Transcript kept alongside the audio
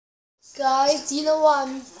Guys, you know what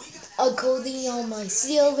I'm coding on my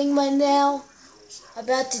ceiling right now?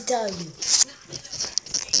 About to tell you.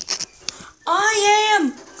 I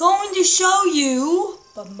am going to show you.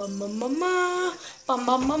 Bum bum bum bum bum bum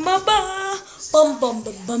bum bum bum bum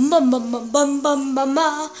bum bum bum bum bum bum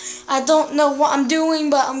bum. I don't know what I'm doing,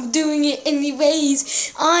 but I'm doing it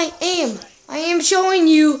anyways. I am showing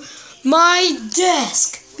you my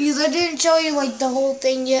desk because I didn't show you like the whole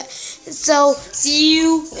thing yet. So see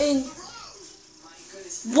you in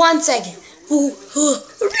 1 second.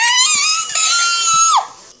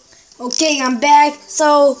 Okay, I'm back.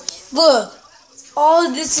 So look, all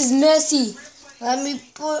of this is messy. Let me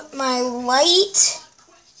put my light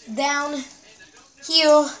down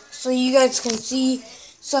here so you guys can see.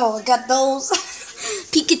 So I got those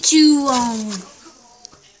Pikachu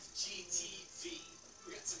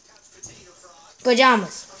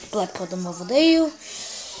pajamas. But I put them over there.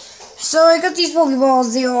 So I got these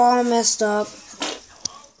Pokeballs. They're all messed up.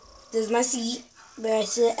 There's my seat where I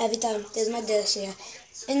sit every time. There's my desk here.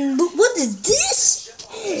 And what is this?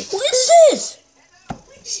 What is this?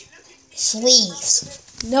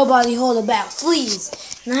 Sleeves. Nobody hold about sleeves.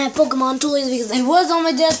 And I have Pokemon toys because they was on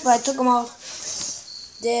my desk, but I took them off.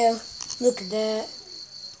 There. Look at that.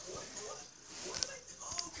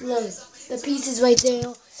 Look, the pieces right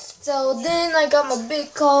there. So then I got my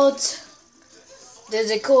big cards.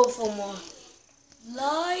 There's a colorful one.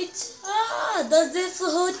 Light. Does this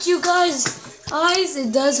hurt you guys' eyes?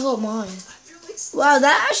 It does hurt mine. Wow,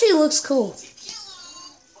 that actually looks cool.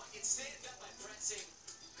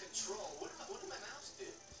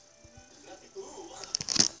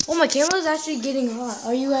 Oh, my camera's actually getting hot.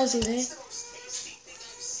 Are you guys okay?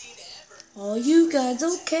 Are you guys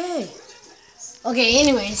okay? Okay,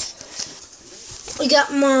 anyways. We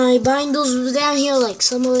got my bindles down here, like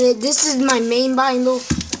some of it. This is my main bindle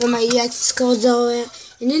where my EX cards are at.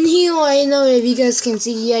 And in here, I don't know if you guys can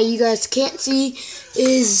see. Yeah, you guys can't see.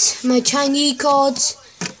 Is my Chinese cards.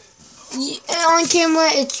 On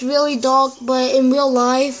camera, it's really dark, but in real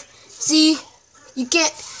life, see, you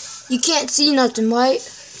can't see nothing, right?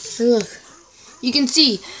 Look, you can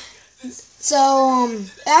see. So,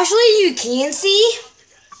 actually, you can see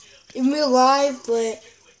in real life, but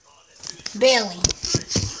barely.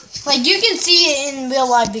 Like, you can see it in real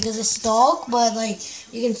life because it's dark, but, like,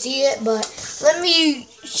 you can see it. But let me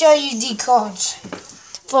show you the cards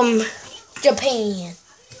from Japan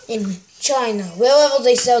and China, wherever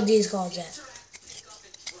they sell these cards at.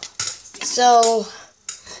 So,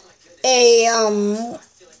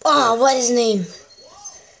 what is his name?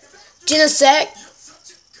 Genesect,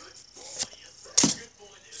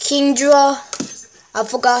 Kingdra, I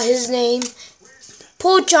forgot his name.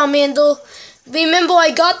 Poor Charmander. Remember,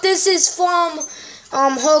 I got this is from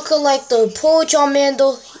her collector, Poor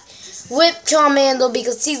Charmander, Whip Charmander,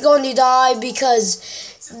 because he's going to die because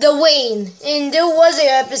the Wayne. And there was an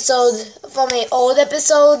episode from an old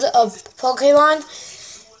episode of Pokemon,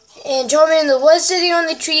 and Charmander was sitting on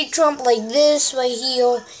the tree trunk like this right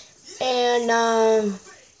here, and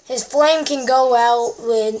his flame can go out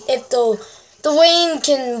if the Wayne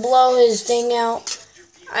can blow his thing out.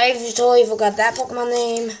 I totally forgot that Pokemon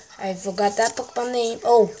name.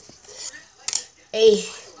 Oh,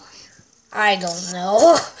 I don't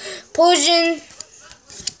know. Poison,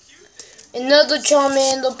 another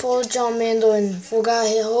Charmander, Poor Charmander, and forgot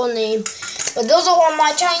his whole name. But those are all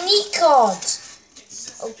my Chinese cards.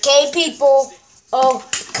 Okay, people. Okay.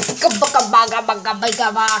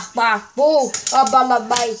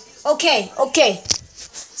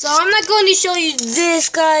 So I'm not going to show you this,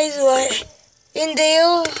 guys, but in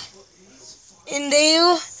there,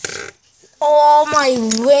 all my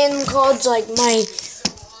random cards, like my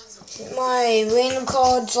random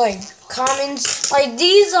cards, like commons. Like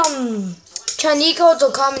these Chinese cards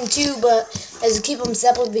are common too, but I just keep them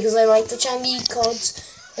separate because I like the Chinese cards.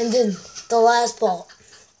 And then the last part,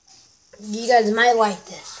 you guys might like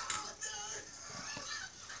this.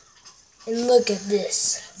 And look at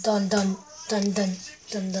this. Dun dun dun dun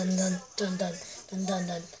dun dun dun dun dun dun dun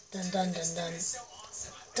dun dun dun dun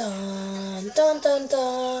dun dun dun dun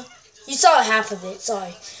dun. You saw half of it,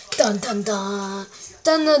 sorry. Dun dun dun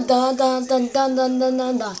dun dun dun dun dun dun dun dun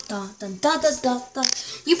dun dun dun dun dun dun.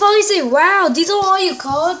 You probably say, wow, these are all your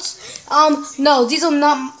cards? No, these are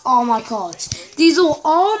not all my cards. These are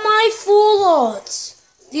all my full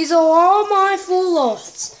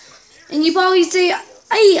arts. And you probably say,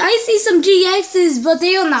 hey, I see some GXs, but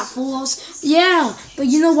they are not full arts. Yeah, but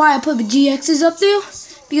you know why I put GXs up there?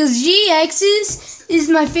 Because GXs is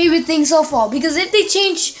my favorite thing so far. Because if they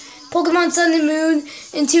change Pokemon Sun and Moon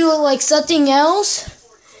into like something else,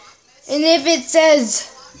 and if it says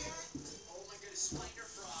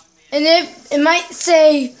And it might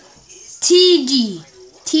say TG,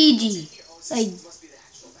 like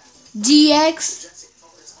GX.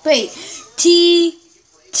 Wait,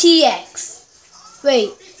 TX. Wait,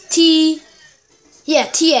 TX.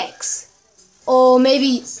 Or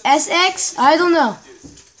maybe SX? I don't know.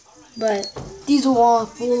 But these are all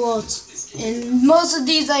full loads. And most of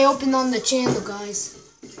these I opened on the channel, guys.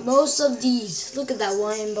 Most of these. Look at that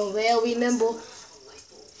one, but well, remember,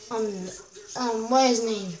 what is his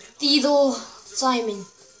name? Theodore Simon.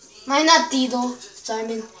 Not Theodore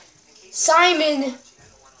Simon. Simon.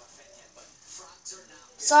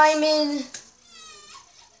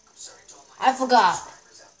 I forgot.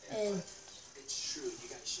 And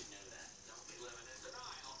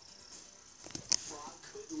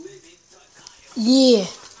yeah.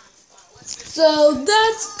 So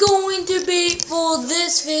that's going to be for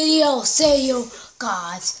this video. See you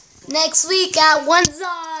guys next week at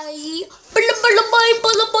Wednesday.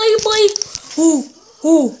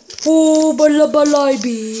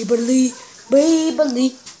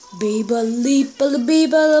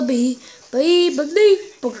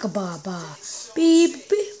 Bye bye.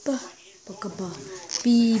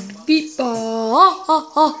 Beep beep.